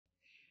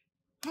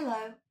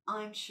Hello,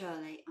 I'm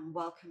Shirley and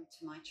welcome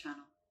to my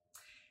channel.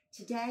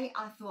 Today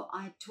I thought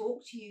I'd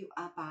talk to you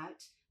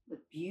about the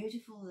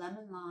beautiful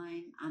lemon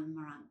lime and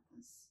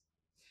marantas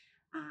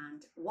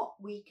and what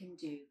we can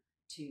do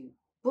to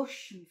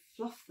bush and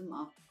fluff them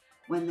up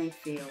when they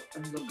feel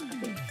and look a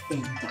bit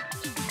thinned out.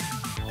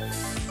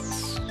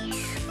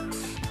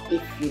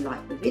 If you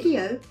like the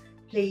video,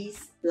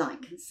 please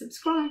like and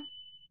subscribe.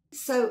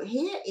 So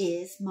here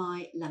is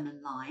my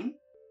lemon lime.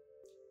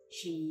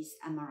 She's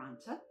a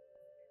Maranta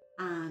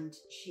and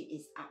she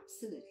is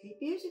absolutely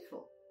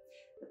beautiful.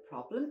 The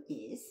problem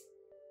is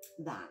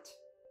that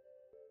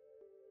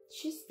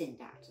she's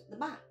thinned out at the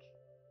back.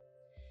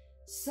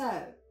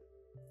 So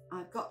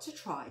I've got to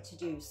try to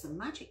do some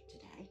magic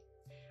today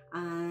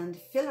and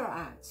fill her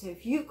out. So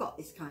if you've got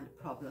this kind of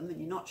problem and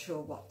you're not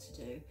sure what to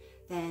do,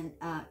 then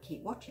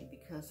keep watching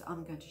because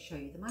I'm going to show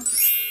you the magic.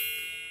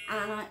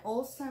 And I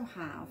also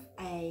have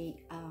a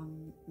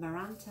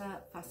Maranta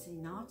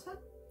Fascinator,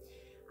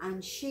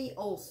 and she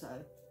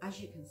also, as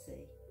you can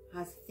see,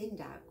 has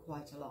thinned out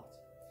quite a lot.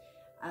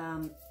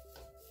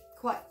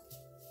 Quite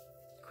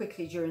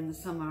quickly during the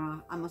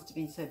summer. I must have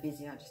been so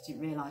busy I just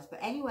didn't realise. But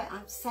anyway,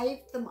 I've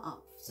saved them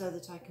up so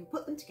that I can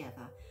put them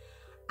together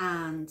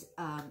and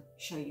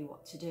show you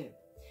what to do.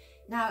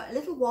 Now, a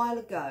little while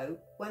ago,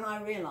 when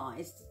I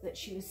realised that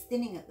she was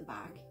thinning at the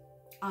back,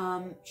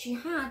 she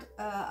had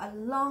a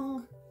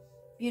long,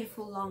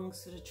 beautiful long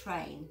sort of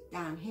train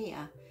down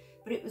here,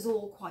 but it was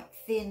all quite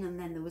thin, and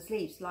then there was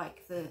leaves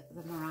like the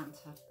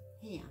Maranta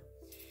here.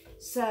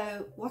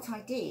 So what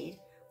I did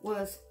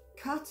was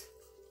cut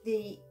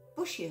the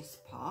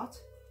bushiest part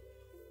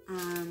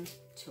and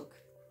took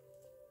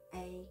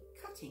a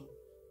cutting.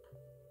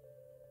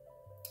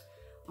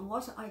 And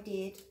what I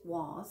did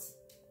was,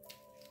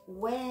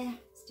 where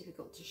it's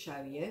difficult to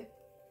show you,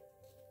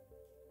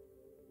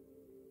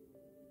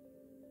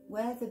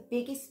 where the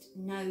biggest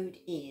node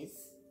is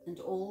and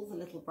all the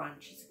little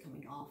branches are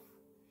coming off,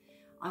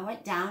 I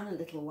went down a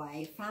little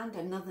way, found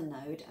another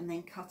node and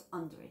then cut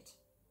under it.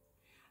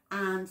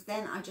 And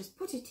then I just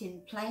put it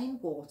in plain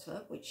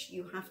water, which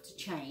you have to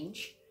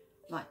change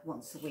like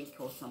once a week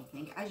or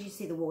something. As you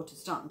see the water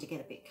starting to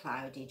get a bit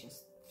cloudy,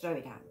 just throw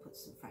it out and put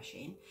some fresh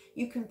in.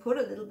 You can put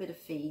a little bit of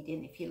feed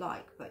in if you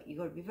like, but you've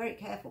got to be very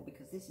careful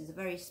because this is a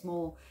very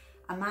small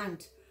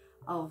amount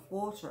of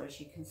water, as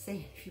you can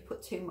see. If you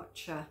put too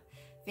much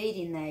feed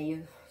in there,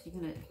 you're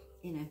going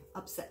to,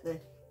 upset the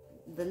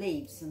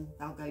leaves and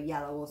they'll go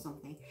yellow or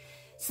something.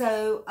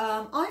 So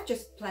I've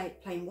just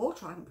plain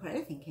water, I haven't put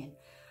anything in,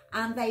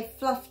 and they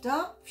fluffed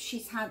up.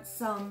 She's had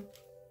some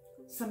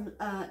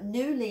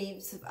new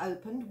leaves have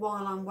opened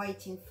while I'm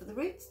waiting for the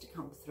roots to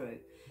come through.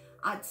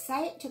 I'd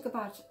say it took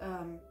about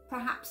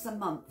perhaps a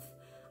month,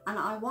 and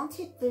I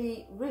wanted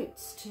the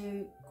roots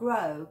to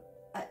grow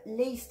at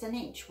least an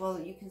inch. Well,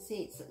 you can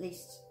see it's at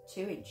least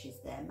 2 inches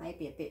there,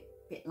 maybe a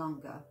bit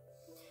longer,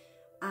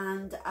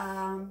 and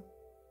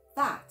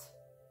that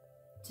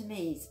to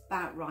me is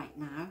about right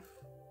now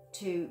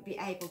to be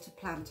able to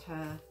plant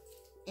her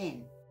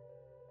in.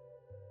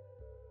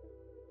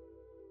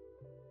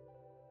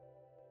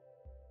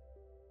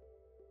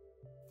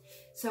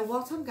 So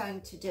what I'm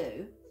going to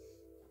do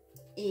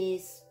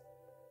is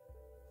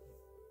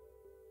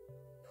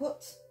put,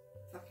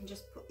 if I can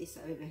just put this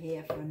over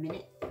here for a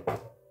minute,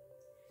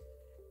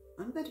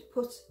 I'm going to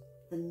put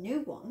the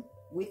new one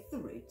with the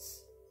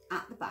roots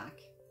at the back.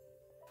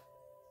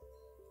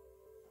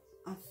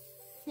 I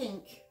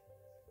think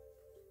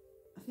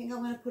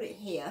I'm going to put it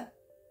here,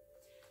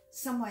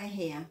 somewhere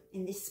here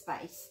in this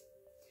space,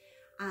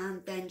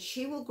 and then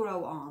she will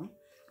grow on,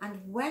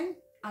 and when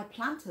I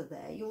plant her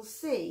there, you'll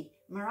see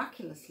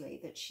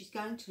miraculously that she's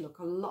going to look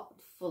a lot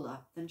fuller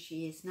than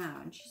she is now,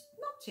 and she's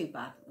not too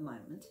bad at the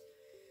moment.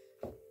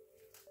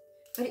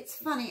 But it's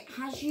funny,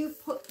 as you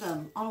put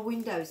them on a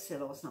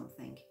windowsill or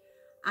something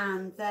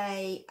and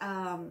they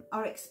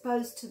are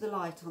exposed to the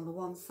light on the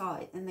one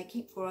side, and they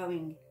keep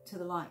growing to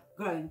the light,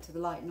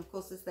 and of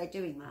course as they're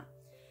doing that,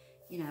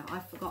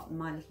 I've forgotten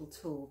my little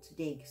tool to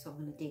dig, so I'm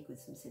going to dig with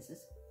some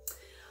scissors.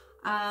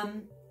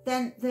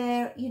 Then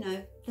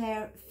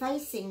they're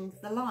facing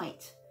the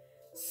light,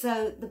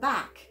 so the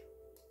back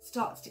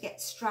starts to get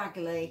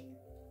straggly,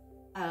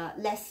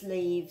 less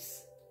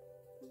leaves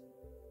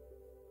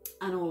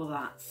and all of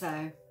that.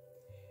 So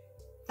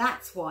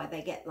that's why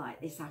they get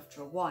like this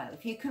after a while.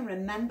 If you can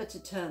remember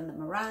to turn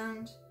them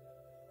around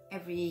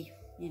every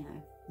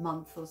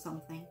month or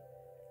something,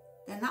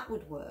 then that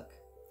would work.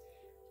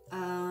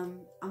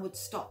 I would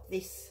stop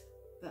this,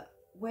 but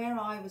where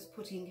I was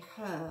putting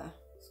her,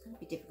 it's going to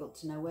be difficult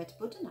to know where to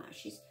put her now.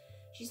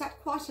 She's had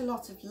quite a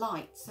lot of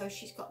light, so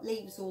she's got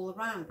leaves all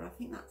around, but I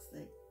think that's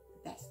the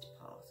best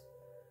part.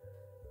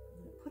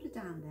 I'm going to put her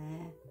down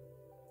there,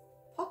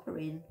 pop her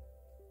in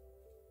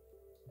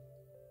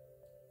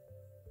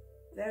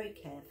very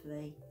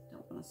carefully.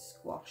 Don't want to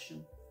squash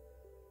and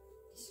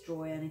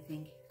destroy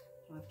anything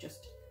I've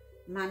just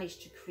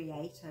managed to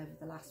create over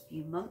the last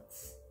few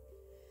months.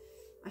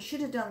 I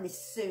should have done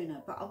this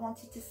sooner, but I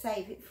wanted to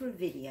save it for a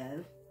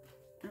video.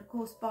 And of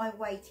course, by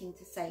waiting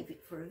to save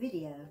it for a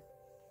video,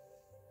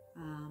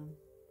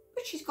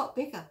 But she's got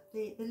bigger.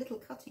 The little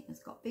cutting has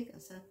got bigger,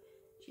 so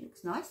she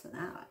looks nicer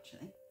now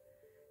actually.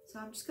 So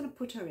I'm just going to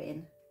put her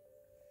in.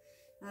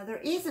 Now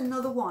there is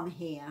another one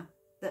here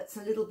that's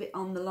a little bit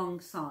on the long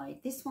side.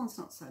 This one's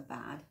not so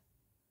bad,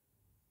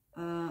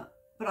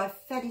 but I've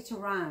fed it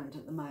around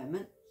at the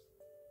moment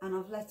and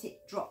I've let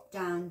it drop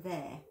down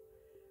there.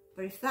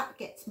 But if that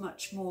gets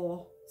much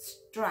more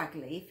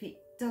straggly, if it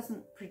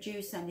doesn't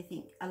produce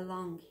anything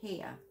along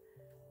here,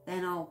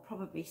 then I'll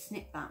probably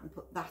snip that and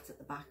put that at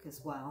the back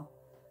as well.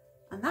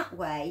 And that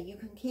way you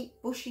can keep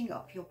bushing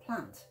up your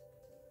plant.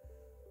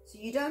 So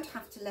you don't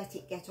have to let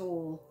it get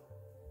all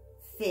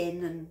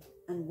thin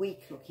and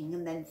weak looking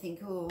and then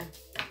think, oh,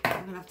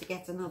 I'm gonna have to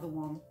get another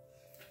one.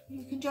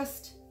 You can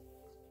just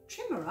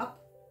trim her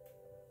up,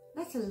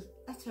 let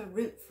her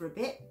root for a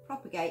bit,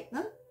 propagate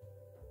them,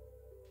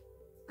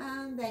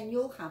 and then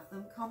you'll have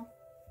them come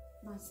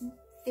nice and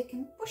thick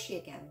and bushy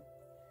again.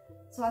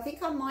 So I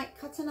think I might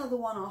cut another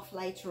one off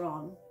later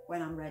on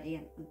when I'm ready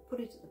and put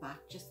it at the back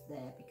just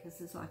there, because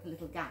there's like a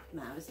little gap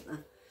now, isn't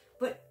there?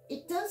 But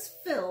it does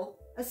fill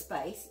a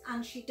space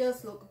and she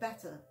does look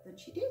better than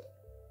she did.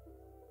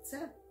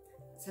 So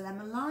it's a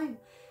lemon lime,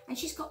 and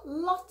she's got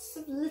lots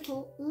of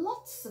little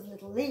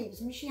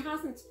leaves. I mean, she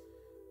hasn't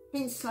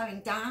been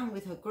slowing down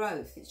with her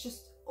growth. It's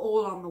just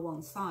all on the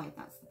one side.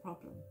 That's the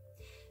problem.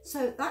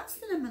 So that's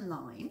the lemon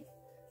lime.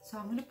 So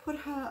I'm going to put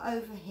her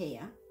over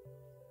here.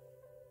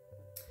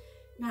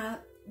 Now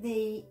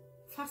the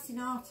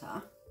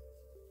Fascinator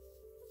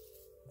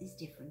is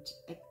different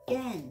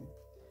again.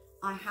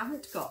 I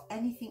haven't got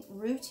anything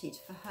rooted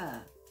for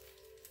her,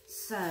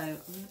 so I'm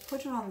going to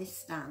put her on this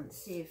stand,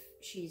 see if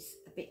she's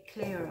a bit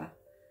clearer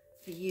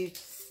for you to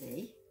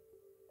see.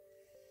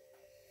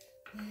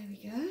 There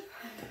we go.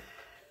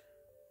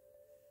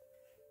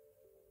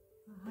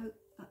 I hope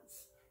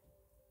that's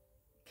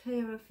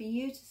clearer for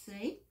you to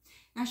see.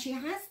 Now she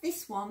has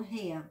this one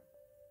here,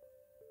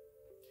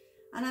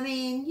 and I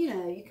mean, you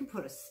know, you can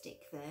put a stick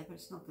there, but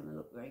it's not going to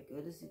look very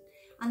good, is it?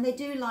 And they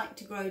do like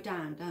to grow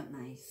down, don't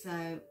they?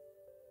 So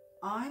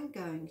I'm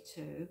going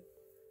to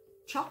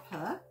chop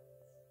her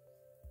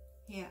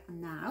here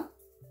and now,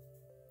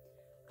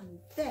 and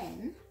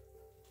then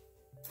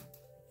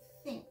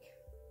I think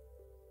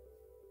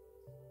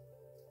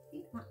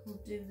that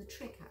will do the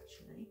trick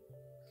actually.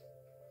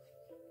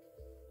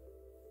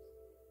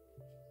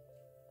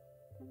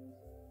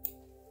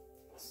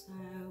 So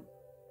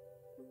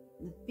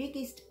the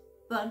biggest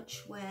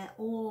bunch where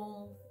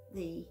all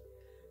the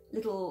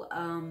little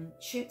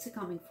shoots are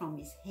coming from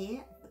is here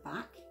at the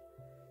back.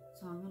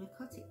 So I'm going to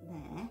cut it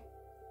there.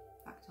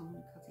 In fact, I'm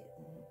going to cut it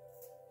there.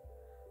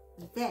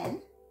 And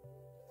then,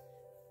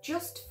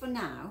 just for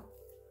now,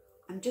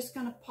 I'm just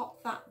going to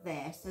pop that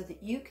there so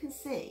that you can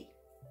see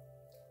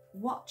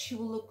what she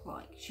will look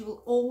like. She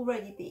will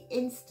already be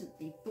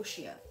instantly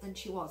bushier than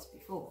she was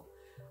before.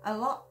 A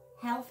lot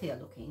healthier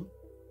looking,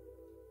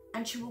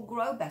 and she will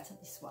grow better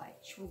this way.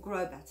 She will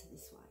grow better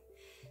this way.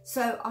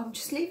 So I'm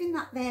just leaving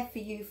that there for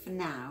you for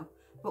now.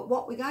 But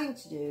what we're going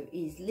to do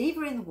is leave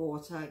her in the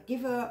water,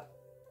 give her,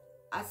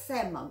 I'd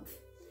say, a month,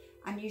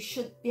 and you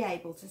should be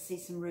able to see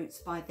some roots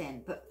by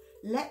then. But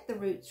let the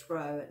roots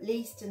grow at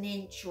least an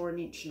inch or an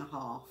inch and a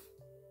half.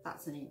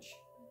 That's an inch.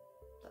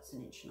 That's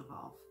an inch and a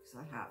half, because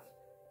I have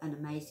an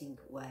amazing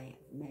way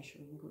of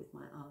measuring with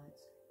my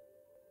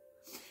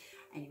eyes.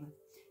 Anyway,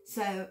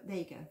 so there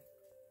you go.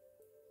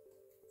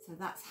 So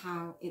that's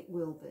how it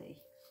will be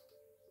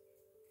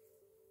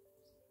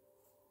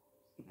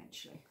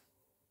eventually.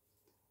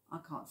 I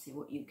can't see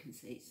what you can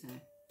see, so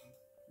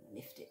I'll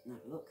lift it and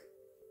have a look.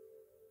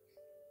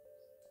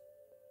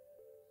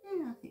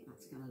 Yeah, I think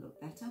that's going to look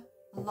better.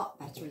 A lot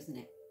better, isn't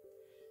it?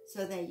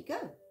 So there you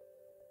go.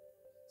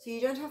 So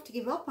you don't have to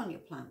give up on your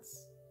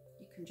plants.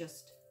 You can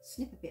just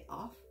snip a bit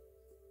off,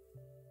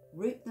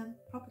 root them,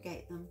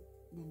 propagate them,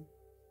 and then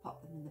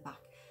pop them in the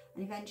back.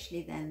 And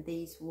eventually then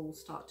these will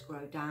start to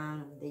grow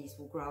down and these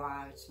will grow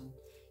out. And,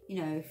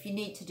 you know, if you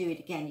need to do it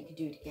again, you can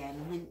do it again.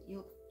 And then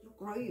you'll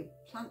grow your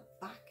plant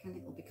back and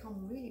it will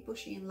become really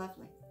bushy and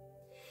lovely.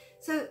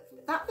 So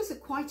that was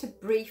quite a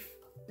brief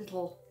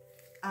little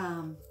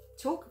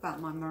talk about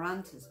my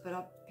Marantas, but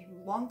I've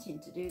been wanting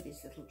to do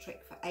this little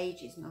trick for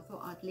ages, and I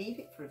thought I'd leave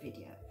it for a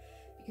video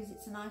because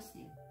it's a nice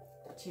thing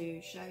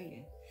to show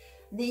you.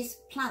 These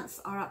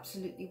plants are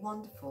absolutely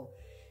wonderful.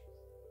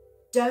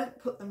 Don't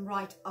put them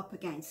right up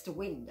against a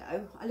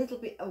window, a little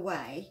bit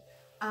away,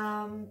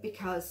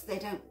 because they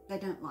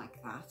don't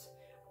like that.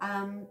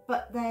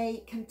 But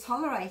they can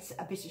tolerate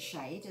a bit of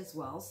shade as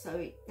well,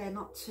 so they're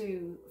not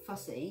too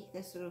fussy.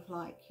 They're sort of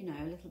like, you know,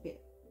 a little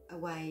bit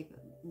away, but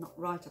not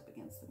right up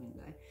against the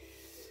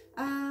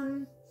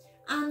window.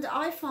 And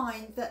I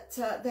find that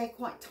they're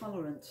quite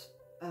tolerant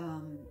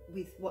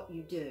with what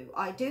you do.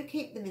 I do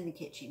keep them in the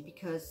kitchen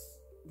because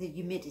the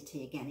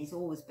humidity, again, is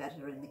always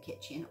better in the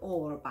kitchen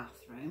or a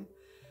bathroom.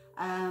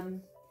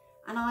 And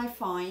I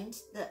find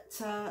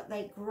that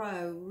they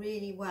grow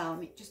really well. I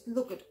mean, just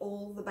look at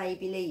all the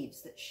baby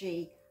leaves that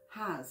she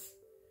has.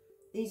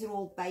 These are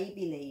all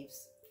baby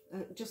leaves,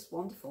 just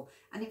wonderful.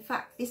 And in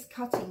fact, this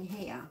cutting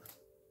here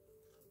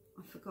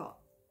I forgot.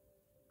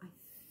 I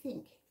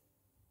think.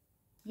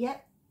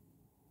 Yep.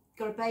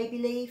 Got a baby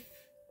leaf.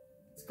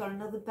 It's got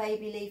another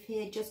baby leaf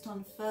here just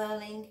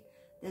unfurling.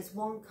 There's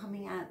one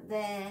coming out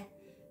there.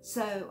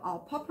 So I'll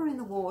pop her in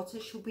the water.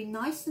 She'll be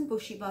nice and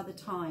bushy by the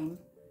time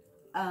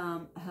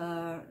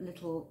her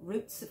little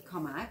roots have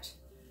come out.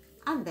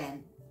 And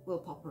then we'll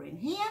pop her in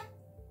here.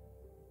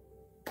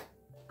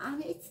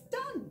 And it's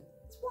done.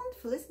 It's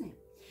wonderful, isn't it?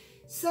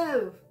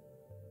 So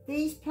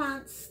these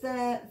plants,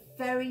 they're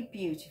very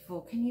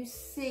beautiful. Can you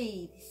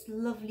see this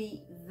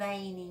lovely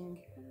veining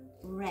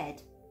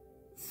red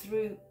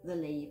through the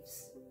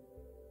leaves?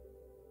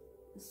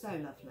 So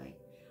lovely.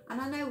 And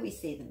I know we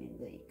see them in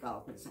the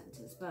garden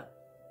centres, but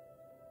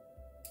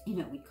you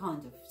know, we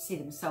kind of see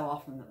them so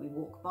often that we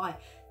walk by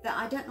that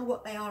I don't know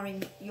what they are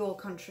in your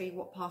country,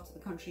 what part of the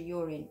country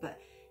you're in, but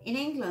in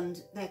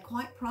England they're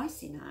quite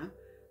pricey now.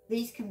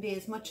 These can be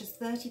as much as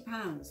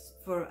 £30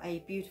 for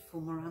a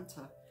beautiful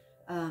Maranta,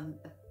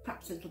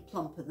 perhaps a little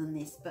plumper than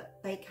this, but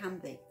they can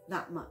be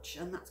that much,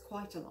 and that's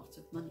quite a lot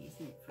of money,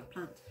 isn't it, for a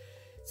plant?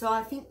 So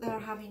I think they're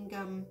having,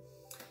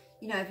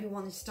 you know,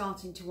 everyone is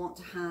starting to want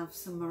to have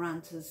some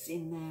Marantas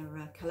in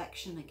their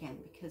collection again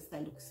because they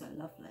look so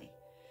lovely.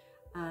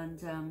 And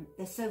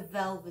they're so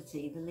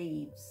velvety, the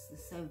leaves, they're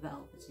so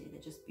velvety,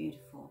 they're just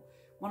beautiful.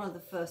 One of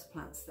the first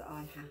plants that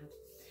I had.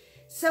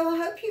 So I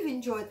hope you've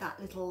enjoyed that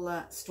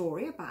little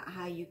story about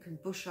how you can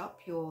bush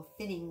up your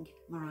thinning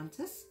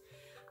Marantas.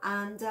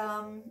 And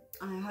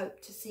I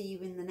hope to see you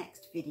in the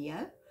next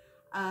video.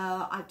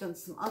 I've done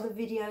some other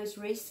videos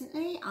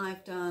recently.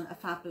 I've done a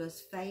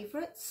fabulous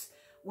favourites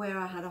where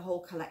I had a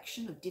whole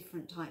collection of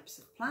different types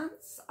of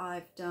plants.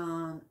 I've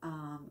done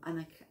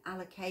an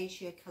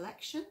Alocasia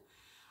Collection.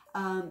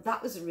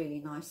 That was a really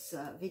nice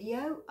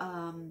video.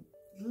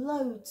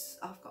 Loads,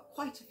 I've got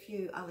quite a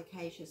few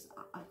Alocasias,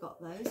 I've got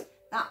those.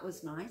 That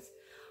was nice.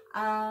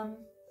 And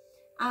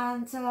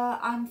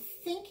I'm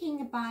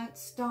thinking about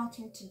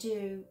starting to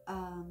do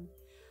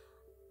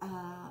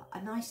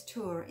a nice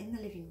tour in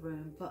the living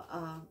room, but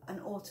an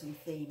autumn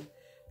theme,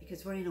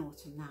 because we're in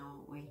autumn now,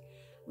 aren't we?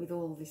 With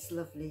all this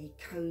lovely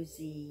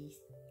cosy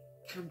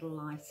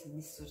candlelight and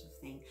this sort of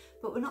thing.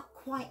 But we're not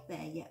quite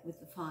there yet with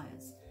the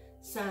fires.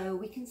 So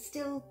we can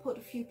still put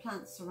a few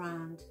plants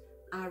around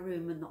our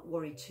room and not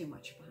worry too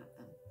much about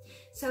them.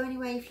 So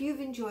anyway, if you've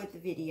enjoyed the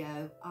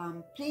video,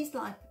 please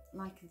like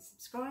and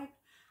subscribe,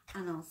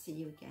 and I'll see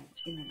you again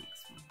in the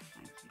next one.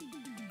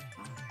 Thank you.